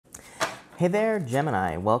Hey there,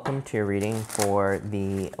 Gemini. Welcome to your reading for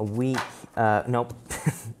the week. Nope.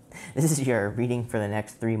 This is your reading for the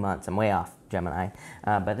next 3 months. I'm way off, Gemini.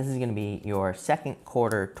 But this is going to be your second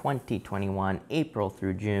quarter 2021, April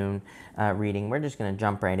through June reading. We're just going to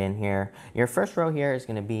jump right in here. Your first row here is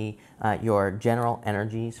going to be your general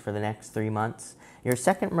energies for the next 3 months. Your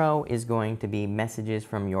second row is going to be messages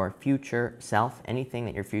from your future self, anything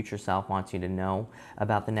that your future self wants you to know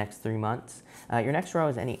about the next 3 months. Your next row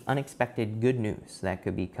is any unexpected good news that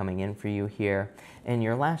could be coming in for you here. And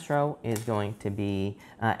your last row is going to be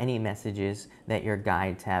any messages that your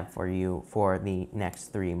guides have for you for the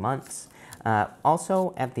next 3 months.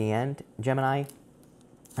 Also, at the end, Gemini,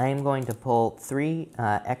 I am going to pull 3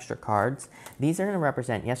 extra cards. These are going to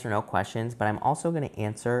represent yes or no questions, but I'm also going to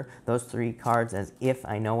answer those 3 cards as if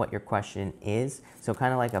I know what your question is. So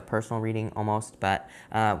kind of like a personal reading almost, but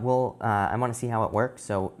I want to see how it works.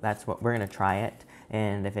 So that's what we're going to try it.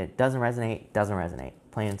 And if it doesn't resonate, it doesn't resonate.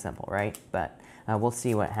 Plain and simple, right? But we'll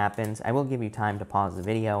see what happens. I will give you time to pause the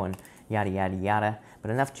video and yada, yada, yada.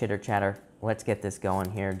 But enough chitter chatter. Let's get this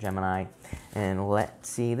going here, Gemini. And let's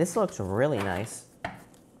see. This looks really nice.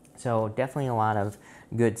 So definitely a lot of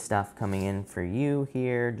good stuff coming in for you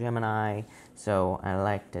here, Gemini. So I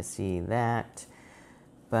like to see that.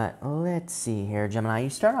 But let's see here, Gemini. You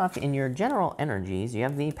start off in your general energies. You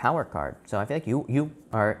have the power card. So I feel like you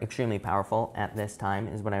are extremely powerful at this time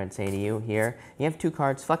is what I would say to you here. You have 2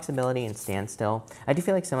 cards, flexibility and standstill. I do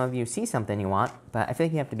feel like some of you see something you want, but I feel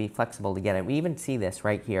like you have to be flexible to get it. We even see this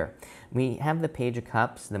right here. We have the Page of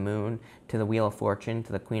Cups, the Moon, to the Wheel of Fortune,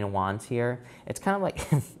 to the Queen of Wands here. It's kind of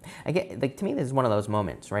like, to me, this is one of those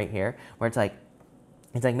moments right here where it's like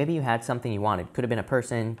maybe you had something you wanted. Could have been a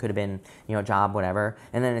person, could have been, a job, whatever.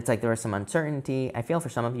 And then it's like there was some uncertainty. I feel for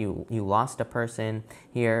some of you, you lost a person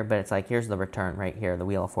here, but it's like here's the return right here, the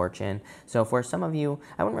Wheel of Fortune. So for some of you,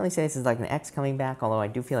 I wouldn't really say this is like an ex coming back, although I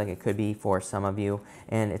do feel like it could be for some of you.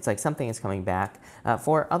 And it's like something is coming back.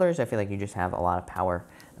 For others, I feel like you just have a lot of power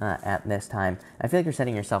at this time. I feel like you're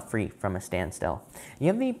setting yourself free from a standstill. You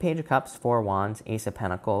have the Page of Cups, 4 Wands, Ace of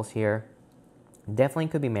Pentacles here. Definitely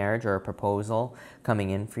could be marriage or a proposal coming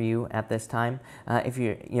in for you at this time. If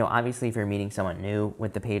you're, obviously if you're meeting someone new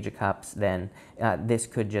with the Page of Cups, then this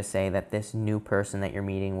could just say that this new person that you're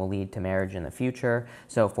meeting will lead to marriage in the future.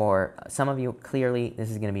 So for some of you, clearly this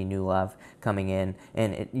is going to be new love coming in,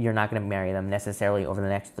 and you're not going to marry them necessarily over the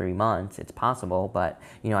next 3 months. It's possible, but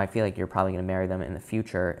I feel like you're probably going to marry them in the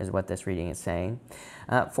future is what this reading is saying.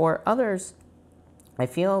 For others, I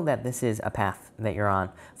feel that this is a path that you're on.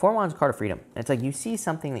 4 Wands, card of freedom. It's like you see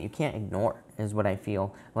something that you can't ignore is what I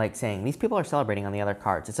feel like saying. These people are celebrating on the other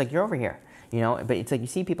cards. It's like you're over here, but it's like you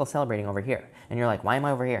see people celebrating over here. And you're like, why am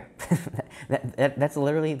I over here? That's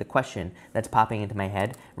literally the question that's popping into my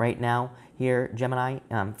head right now here, Gemini.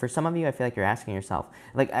 For some of you, I feel like you're asking yourself,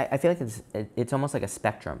 like I feel like it's almost like a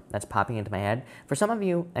spectrum that's popping into my head. For some of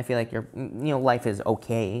you, I feel like you're, life is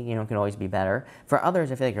okay, it can always be better. For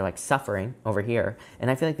others, I feel like you're like suffering over here. And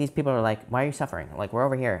I feel like these people are like, why are you suffering? Like, we're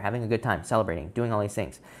over here having a good time, celebrating, doing all these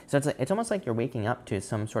things. So it's almost like you're waking up to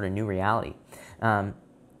some sort of new reality.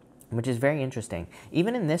 Which is very interesting.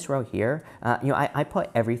 Even in this row here, I put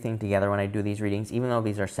everything together when I do these readings, even though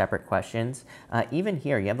these are separate questions. Even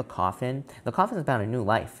here, you have a coffin. The coffin is about a new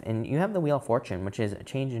life. And you have the Wheel of Fortune, which is a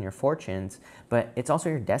change in your fortunes, but it's also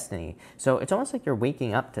your destiny. So it's almost like you're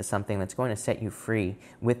waking up to something that's going to set you free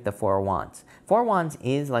with the 4 Wands. 4 Wands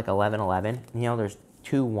is like 11-11. There's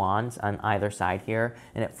 2 wands on either side here,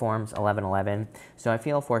 and it forms 11-11. So I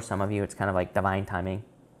feel for some of you, it's kind of like divine timing.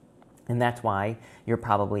 And that's why you're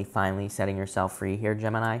probably finally setting yourself free here,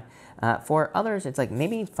 Gemini. For others, it's like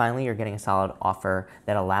maybe finally you're getting a solid offer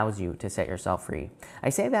that allows you to set yourself free. I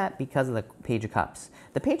say that because of the Page of Cups.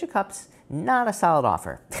 The Page of Cups, not a solid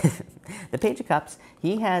offer. The Page of Cups,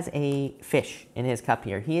 he has a fish in his cup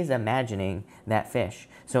here. He is imagining that fish.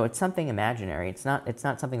 So it's something imaginary. It's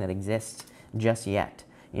not something that exists just yet.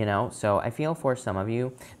 So I feel for some of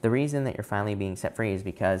you, the reason that you're finally being set free is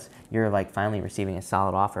because you're like finally receiving a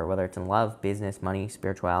solid offer, whether it's in love, business, money,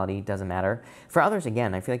 spirituality, doesn't matter. For others,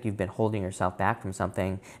 again, I feel like you've been holding yourself back from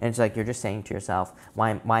something, and it's like you're just saying to yourself,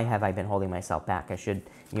 why have I been holding myself back? I should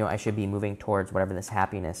be moving towards whatever this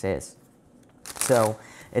happiness is. So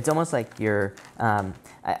it's almost like you're, I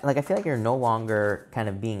feel like you're no longer kind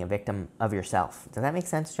of being a victim of yourself. Does that make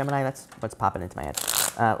sense, Gemini? That's what's popping into my head.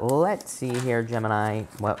 Let's see here, Gemini,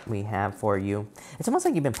 what we have for you. It's almost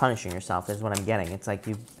like you've been punishing yourself is what I'm getting. It's like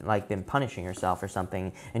you've been punishing yourself or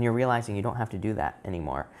something, and you're realizing you don't have to do that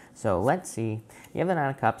anymore. So let's see. You have the Nine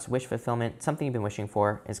of Cups, wish fulfillment. Something you've been wishing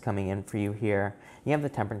for is coming in for you here. You have the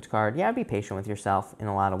Temperance card. Yeah, be patient with yourself in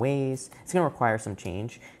a lot of ways. It's going to require some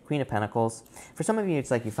change. Queen of Pentacles. For some of you,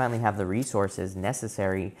 it's like you finally have the resources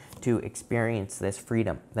necessary to experience this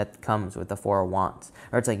freedom that comes with the Four of Wands.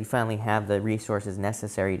 Or it's like you finally have the resources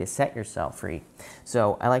necessary to set yourself free.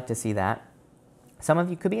 So I like to see that. Some of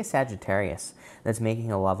you could be a Sagittarius that's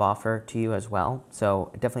making a love offer to you as well.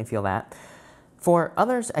 So I definitely feel that. For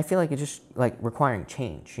others, I feel like it's just like requiring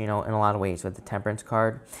change, you know, in a lot of ways with the Temperance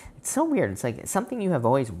card. It's so weird. It's like something you have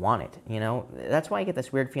always wanted, you know. That's why I get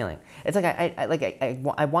this weird feeling. It's like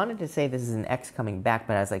I wanted to say this is an ex coming back,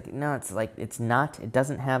 but I was like, no, it's like it's not. It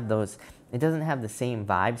doesn't have those. It doesn't have the same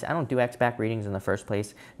vibes. I don't do ex back readings in the first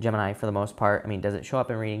place, Gemini, for the most part. I mean, does it show up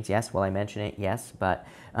in readings? Yes. Will I mention it? Yes. But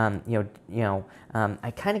I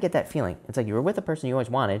kind of get that feeling. It's like you were with a person you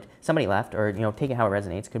always wanted. Somebody left, or take it how it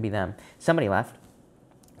resonates. Could be them. Somebody left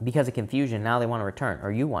because of confusion. Now they want to return,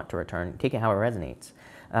 or you want to return. Take it how it resonates.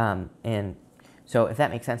 And so if that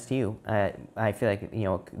makes sense to you, I feel like,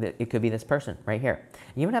 it could be this person right here.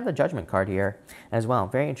 You even have the Judgment card here as well.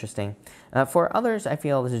 Very interesting. For others, I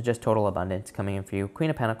feel this is just total abundance coming in for you. Queen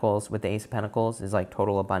of Pentacles with the Ace of Pentacles is like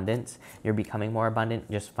total abundance. You're becoming more abundant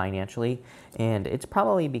just financially. And it's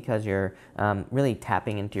probably because you're really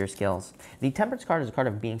tapping into your skills. The Temperance card is a card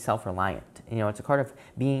of being self-reliant. It's a card of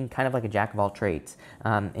being kind of like a jack of all trades.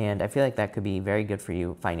 And I feel like that could be very good for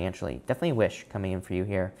you financially. Definitely a wish coming in for you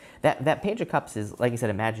here. That Page of Cups is, like I said,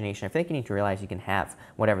 imagination. I feel like you need to realize you can have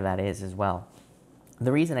whatever that is as well.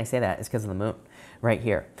 The reason I say that is because of the moon right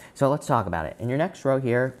here. So let's talk about it. In your next row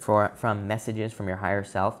here, from messages from your higher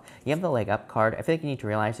self, you have the leg up card. I feel like you need to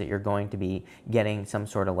realize that you're going to be getting some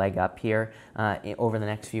sort of leg up here over the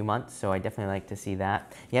next few months. So I definitely like to see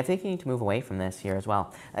that. Yeah, I think you need to move away from this here as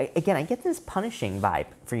well. Again, I get this punishing vibe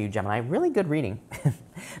for you, Gemini. Really good reading.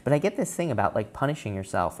 But I get this thing about like punishing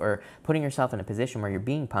yourself or putting yourself in a position where you're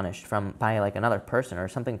being punished by like another person, or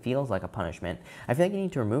something feels like a punishment. I feel like you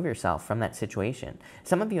need to remove yourself from that situation.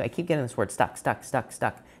 Some of you, I keep getting this word stuck.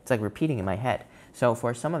 It's like repeating in my head. So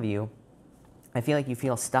for some of you, I feel like you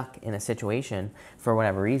feel stuck in a situation for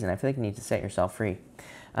whatever reason. I feel like you need to set yourself free.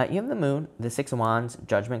 You have the Moon, the Six of Wands,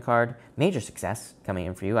 Judgment card, major success coming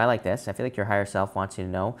in for you. I like this. I feel like your higher self wants you to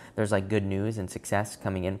know there's like good news and success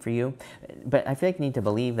coming in for you. But I feel like you need to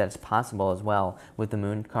believe that it's possible as well with the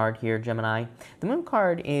Moon card here, Gemini. The Moon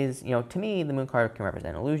card is, to me, the Moon card can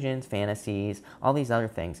represent illusions, fantasies, all these other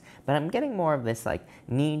things. But I'm getting more of this like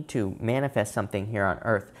need to manifest something here on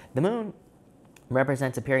Earth. The Moon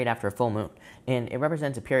represents a period after a full moon, and it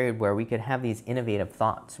represents a period where we could have these innovative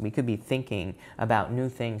thoughts. We could be thinking about new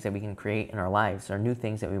things that we can create in our lives, or new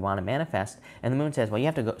things that we want to manifest. And the moon says, well, you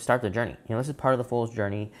have to go start the journey. This is part of the fool's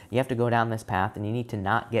journey. You have to go down this path, and you need to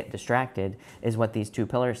not get distracted, is what these two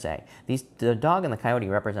pillars say. The dog and the coyote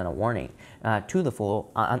represent a warning to the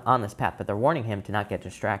fool on this path, but they're warning him to not get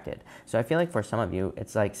distracted. So I feel like for some of you,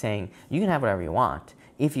 it's like saying you can have whatever you want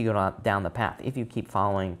if you go down the path, if you keep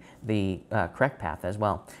following the correct path as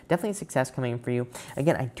well. Definitely success coming in for you.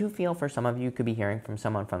 Again, I do feel for some of you could be hearing from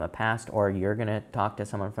someone from the past, or you're going to talk to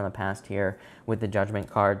someone from the past here with the Judgment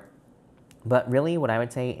card. But really what I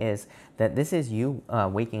would say is that this is you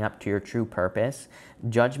waking up to your true purpose.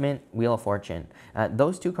 Judgment, Wheel of Fortune.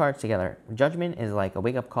 Those two cards together. Judgment is like a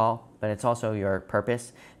wake-up call, but it's also your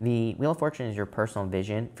purpose. The Wheel of Fortune is your personal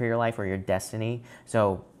vision for your life, or your destiny.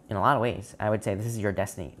 So in a lot of ways, I would say this is your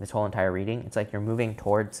destiny. This whole entire reading, it's like you're moving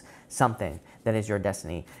towards something that is your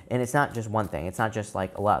destiny. And it's not just one thing. It's not just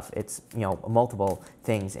like love. It's, multiple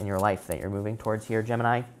things in your life that you're moving towards here,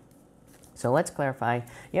 Gemini. So let's clarify.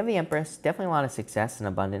 You have the Empress, definitely a lot of success and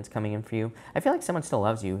abundance coming in for you. I feel like someone still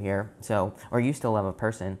loves you here, or you still love a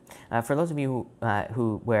person. For those of you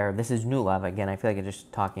where this is new love, again, I feel like I'm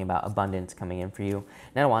just talking about abundance coming in for you.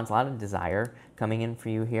 Nine of Wands, a lot of desire coming in for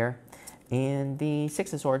you here. And the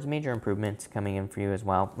Six of Swords, major improvements coming in for you as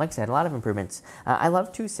well. Like I said, a lot of improvements. I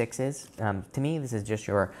love two sixes. To me, this is just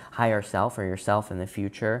your higher self, or yourself in the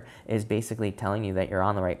future, is basically telling you that you're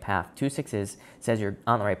on the right path. Two sixes says you're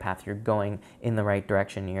on the right path. You're going in the right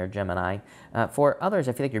direction here, Gemini. For others,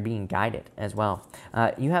 I feel like you're being guided as well.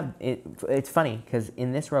 It's funny, because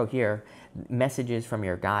in this row here, messages from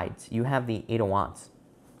your guides, you have the Eight of Wands.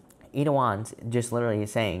 Eight of Wands just literally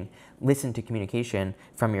is saying, listen to communication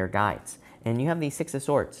from your guides. And you have the Six of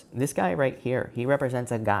Swords. This guy right here, he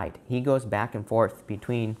represents a guide. He goes back and forth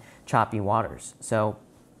between choppy waters. So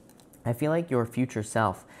I feel like your future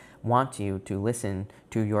self wants you to listen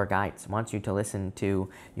to your guides, wants you to listen to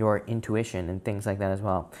your intuition and things like that as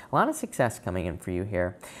well. A lot of success coming in for you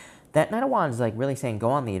here. That Knight of Wands is like really saying go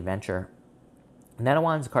on the adventure. Knight of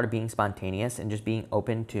Wands is a card of being spontaneous and just being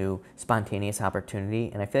open to spontaneous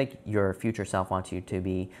opportunity. And I feel like your future self wants you to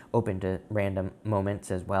be open to random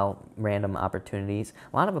moments as well, random opportunities.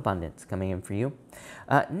 A lot of abundance coming in for you.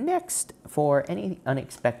 Next, for any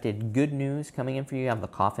unexpected good news coming in for you, you have the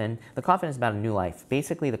coffin. The coffin is about a new life.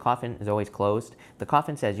 Basically, the coffin is always closed. The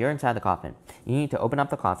coffin says you're inside the coffin. You need to open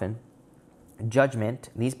up the coffin. Judgment.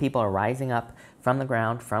 These people are rising up from the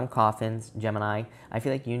ground, from coffins, Gemini. I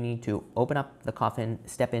feel like you need to open up the coffin,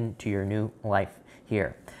 step into your new life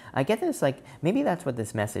here. I get this, like, maybe that's what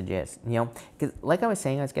this message is, you know, because like I was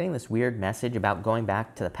saying, I was getting this weird message about going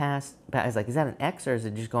back to the past. I was like, is that an X or is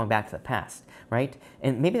it just going back to the past, right?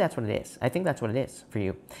 And maybe that's what it is. I think that's what it is for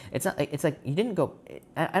you. It's not, it's like you didn't go,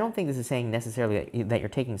 I don't think this is saying necessarily that you're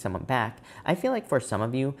taking someone back. I feel like for some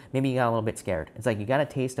of you, maybe you got a little bit scared. It's like you got a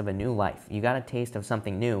taste of a new life. You got a taste of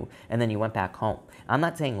something new, and then you went back home. I'm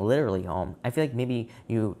not saying literally home. I feel like maybe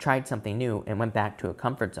you tried something new and went back to a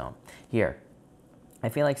comfort zone here. I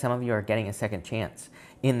feel like some of you are getting a second chance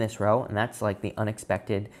in this row, and that's like the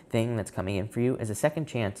unexpected thing that's coming in for you is a second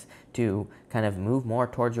chance to kind of move more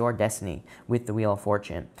towards your destiny with the Wheel of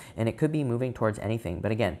Fortune. And it could be moving towards anything.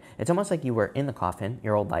 But again, it's almost like you were in the coffin,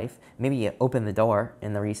 your old life. Maybe you opened the door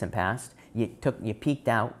in the recent past. You peeked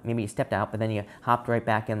out, maybe you stepped out, but then you hopped right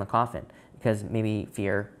back in the coffin because maybe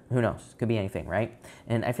fear, who knows, could be anything, right?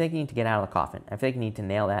 And I feel like you need to get out of the coffin. I feel like you need to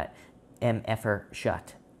nail that MFer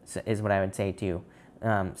shut, is what I would say to you.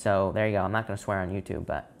 So there you go. I'm not going to swear on YouTube,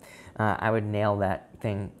 but I would nail that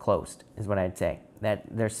thing closed is what I'd say. That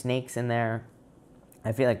there's snakes in there.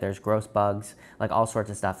 I feel like there's gross bugs, like all sorts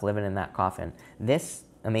of stuff living in that coffin. This,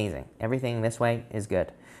 amazing. Everything this way is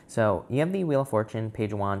good. So you have the Wheel of Fortune,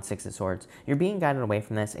 Page of Wands, Six of Swords. You're being guided away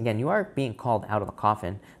from this. Again, you are being called out of the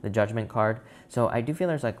coffin, the Judgment card. So I do feel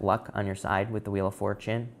there's like luck on your side with the Wheel of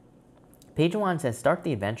Fortune. Page of Wands says, start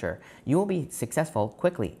the adventure. You will be successful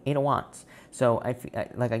quickly. Eight of Wands. So I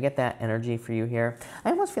get that energy for you here. I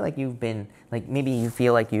almost feel like you've been, like maybe you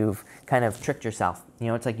feel like you've kind of tricked yourself. You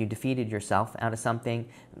know, it's like you defeated yourself out of something.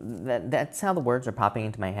 That's how the words are popping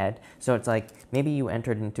into my head. So it's like maybe you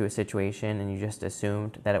entered into a situation and you just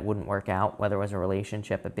assumed that it wouldn't work out, whether it was a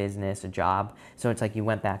relationship, a business, a job. So it's like you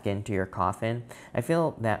went back into your coffin. I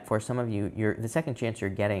feel that for some of you, the second chance you're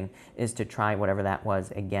getting is to try whatever that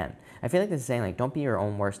was again. I feel like this is saying, like, don't be your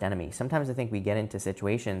own worst enemy. Sometimes I think we get into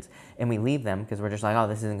situations and we leave them because we're just like, oh,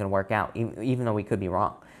 this isn't going to work out, even though we could be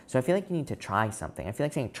wrong. So I feel like you need to try something. I feel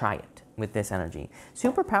like saying try it with this energy.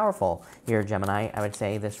 Super powerful here, Gemini, I would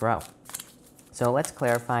say, this row. So let's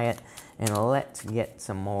clarify it and let's get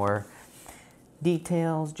some more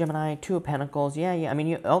details. Gemini, Two of Pentacles. Yeah. I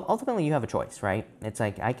mean, ultimately you have a choice, right? It's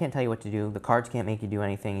like, I can't tell you what to do. The cards can't make you do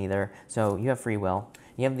anything either. So you have free will.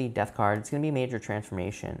 You have the Death card. It's going to be a major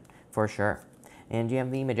transformation for sure. And you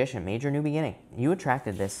have the Magician, major new beginning. You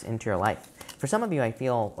attracted this into your life. For some of you, I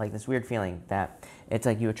feel like this weird feeling that it's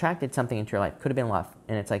like you attracted something into your life. Could have been love.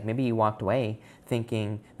 And it's like maybe you walked away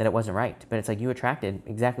thinking that it wasn't right. But it's like you attracted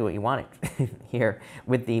exactly what you wanted here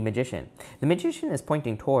with the Magician. The Magician is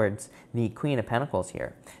pointing towards the Queen of Pentacles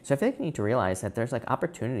here. So I feel like you need to realize that there's like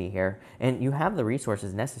opportunity here. And you have the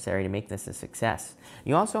resources necessary to make this a success.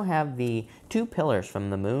 You also have the two pillars from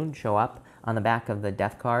the moon show up on the back of the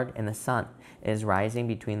Death card, and the sun is rising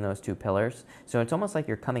between those two pillars. So it's almost like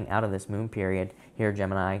you're coming out of this moon period here,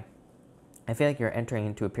 Gemini. I feel like you're entering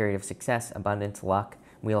into a period of success, abundance, luck,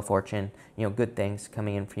 Wheel of Fortune, you know, good things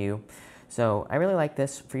coming in for you. So I really like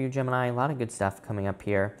this for you, Gemini. A lot of good stuff coming up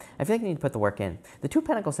here. I feel like you need to put the work in. The Two of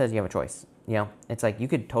Pentacles says you have a choice. You know, it's like you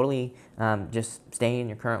could totally just stay in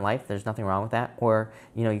your current life. There's nothing wrong with that. Or,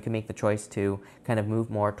 you know, you can make the choice to kind of move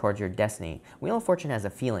more towards your destiny. Wheel of Fortune has a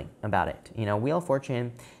feeling about it. You know, Wheel of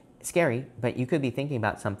Fortune, scary, but you could be thinking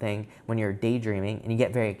about something when you're daydreaming and you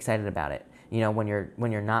get very excited about it. You know, when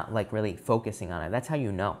you're not like really focusing on it. That's how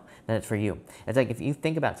you know that it's for you. It's like if you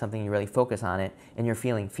think about something, you really focus on it and you're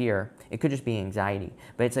feeling fear, it could just be anxiety.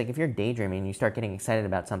 But it's like if you're daydreaming and you start getting excited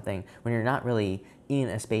about something when you're not really in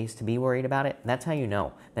a space to be worried about it, that's how you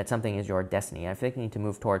know that something is your destiny. I feel like you need to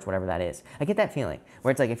move towards whatever that is. I get that feeling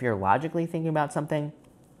where it's like if you're logically thinking about something,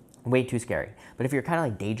 way too scary. But if you're kind of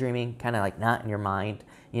like daydreaming, kind of like not in your mind,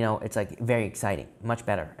 you know, it's like very exciting, much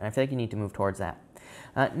better. And I feel like you need to move towards that.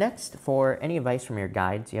 Next, for any advice from your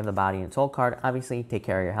guides, you have the Body and Soul card. Obviously, take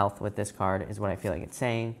care of your health with this card is what I feel like it's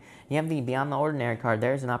saying. You have the Beyond the Ordinary card.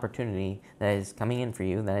 There's an opportunity that is coming in for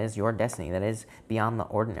you. That is your destiny. That is beyond the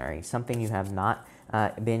ordinary. Something you have not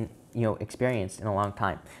been experienced in a long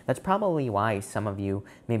time. That's probably why some of you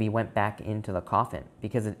maybe went back into the coffin,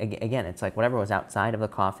 because again, it's like whatever was outside of the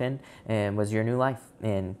coffin and was your new life,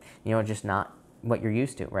 and just not what you're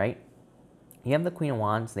used to, right? You have the Queen of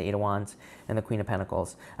Wands, the Eight of Wands, and the Queen of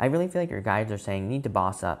Pentacles. I really feel like your guides are saying you need to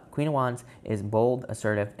boss up. Queen of Wands is bold,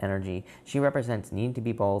 assertive energy. She represents needing to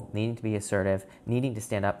be bold, needing to be assertive, needing to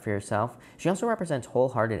stand up for yourself. She also represents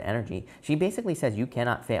wholehearted energy. She basically says you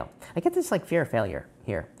cannot fail. I get this like fear of failure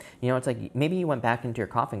here. It's like maybe you went back into your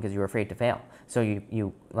coffin because you were afraid to fail. So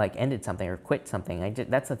you like ended something or quit something.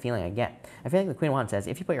 That's the feeling I get. I feel like the Queen of Wands says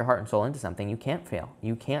if you put your heart and soul into something, you can't fail.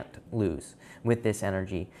 You can't lose with this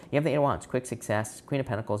energy. You have the Eight of Wands, quick success. Queen of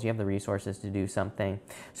Pentacles, you have the resources to do something.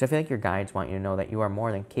 So I feel like your guides want you to know that you are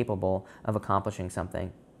more than capable of accomplishing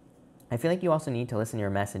something. I feel like you also need to listen to your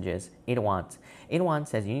messages. Eight of Wands. Eight of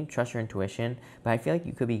Wands says you need to trust your intuition, but I feel like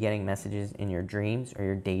you could be getting messages in your dreams or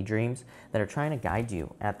your daydreams that are trying to guide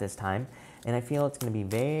you at this time. And I feel it's going to be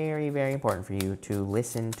very, very important for you to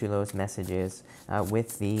listen to those messages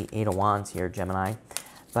with the Eight of Wands here, Gemini.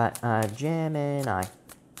 But Gemini,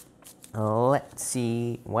 let's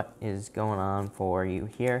see what is going on for you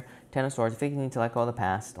here. Ten of Swords, I think you need to let go of the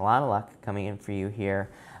past. A lot of luck coming in for you here.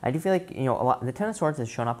 I do feel like, the Ten of Swords has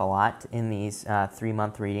shown up a lot in these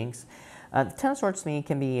 3-month readings. The Ten of Swords to me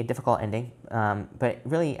can be a difficult ending, but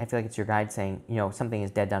really I feel like it's your guide saying, something is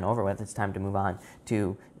dead, done, over with. It's time to move on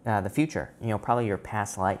to the future, probably your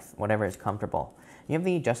past life, whatever is comfortable. You have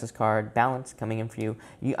the Justice card, balance coming in for you.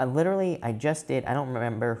 I just did, I don't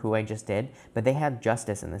remember who I just did, but they had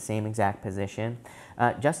Justice in the same exact position.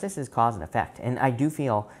 Justice is cause and effect. And I do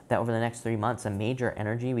feel that over the next 3 months, a major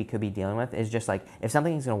energy we could be dealing with is just like, if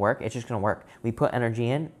something is going to work, it's just going to work. We put energy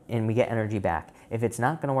in and we get energy back. If it's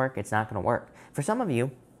not going to work, it's not going to work. For some of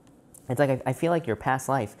you, it's like I feel like your past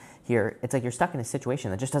life here, it's like you're stuck in a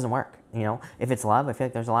situation that just doesn't work. If it's love, I feel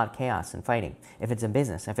like there's a lot of chaos and fighting. If it's in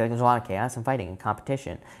business, I feel like there's a lot of chaos and fighting and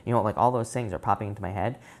competition. Like all those things are popping into my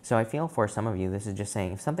head. So I feel for some of you, this is just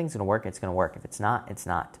saying if something's going to work, it's going to work. If it's not, it's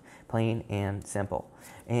not. Plain and simple.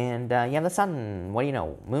 And you have the sun. What do you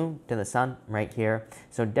know? Moon to the sun right here.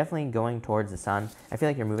 So definitely going towards the sun. I feel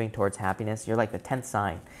like you're moving towards happiness. You're like the 10th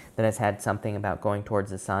sign that has had something about going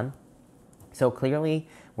towards the sun. So clearly,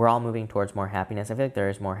 we're all moving towards more happiness. I feel like there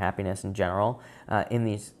is more happiness in general in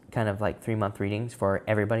these kind of like 3-month readings for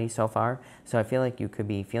everybody so far. So I feel like you could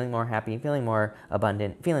be feeling more happy, feeling more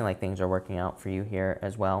abundant, feeling like things are working out for you here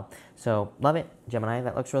as well. So love it, Gemini.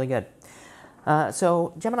 That looks really good.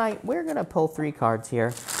 So Gemini, we're going to pull 3 cards here.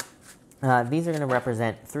 These are going to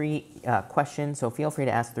represent 3 questions. So feel free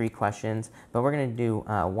to ask 3 questions. But we're going to do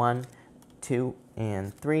 1, 2,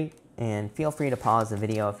 and 3. And feel free to pause the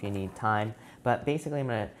video if you need time. But basically, I'm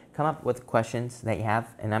going to come up with questions that you have,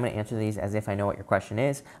 and I'm going to answer these as if I know what your question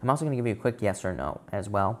is. I'm also going to give you a quick yes or no as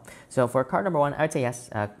well. So for card number 1, I would say yes,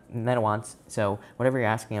 Minnow Wands. So whatever you're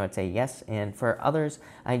asking, I would say yes. And for others,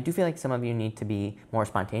 I do feel like some of you need to be more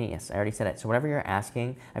spontaneous. I already said it. So whatever you're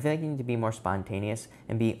asking, I feel like you need to be more spontaneous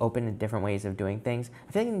and be open to different ways of doing things.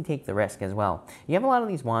 I feel like you need to take the risk as well. You have a lot of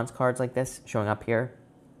these Wands cards like this showing up here.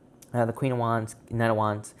 The Queen of Wands, Knight of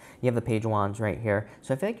Wands, you have the Page of Wands right here.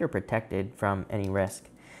 So I feel like you're protected from any risk.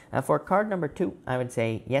 For card number 2, I would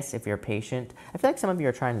say yes if you're patient. I feel like some of you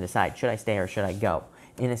are trying to decide, should I stay or should I go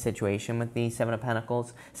in a situation with the 7 of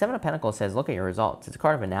Pentacles. 7 of Pentacles says, look at your results. It's a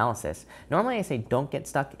card of analysis. Normally I say don't get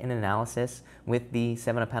stuck in analysis with the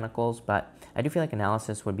 7 of Pentacles, but I do feel like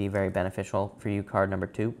analysis would be very beneficial for you, card number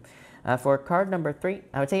 2. For card number 3,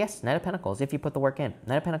 I would say yes, Knight of Pentacles, if you put the work in.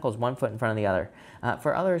 Knight of Pentacles, 1 foot in front of the other.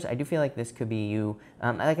 For others, I do feel like this could be you.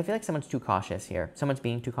 I feel like someone's too cautious here. Someone's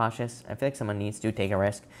being too cautious. I feel like someone needs to take a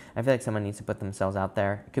risk. I feel like someone needs to put themselves out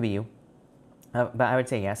there. It could be you. But I would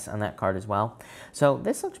say yes on that card as well. So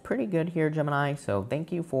this looks pretty good here, Gemini. So thank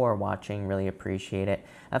you for watching. Really appreciate it.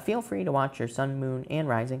 Feel free to watch your sun, moon, and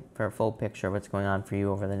rising for a full picture of what's going on for you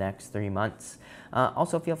over the next 3 months.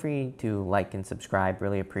 Also, feel free to like and subscribe.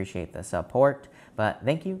 Really appreciate the support. But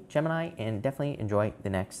thank you, Gemini, and definitely enjoy the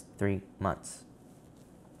next 3 months.